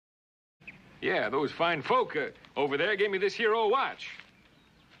Yeah, those fine folk over there gave me this here old watch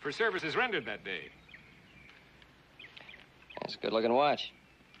for services rendered that day. That's a good-looking watch.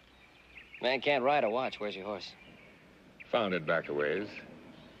 Man can't ride a watch. Where's your horse? Found it back a ways.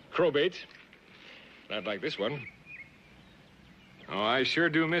 Crowbaits. Not like this one. Oh, I sure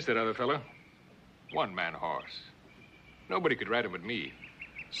do miss that other fella. One-man horse. Nobody could ride him but me.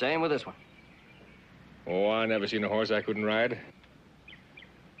 Same with this one. Oh, I never seen a horse I couldn't ride.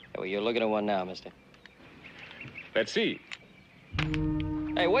 Yeah, well, you're looking at one now, mister. Let's see.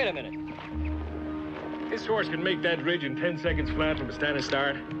 Hey, wait a minute. This horse can make that ridge in 10 seconds flat from a standing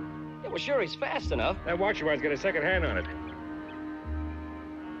start. Yeah, well, sure, he's fast enough. That watch of ours got a second hand on it.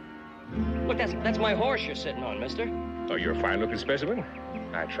 Look, that's my horse you're sitting on, mister. Oh, you're a fine-looking specimen.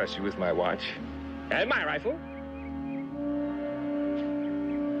 I trust you with my watch. And my rifle.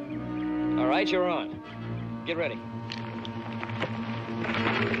 All right, you're on. Get ready.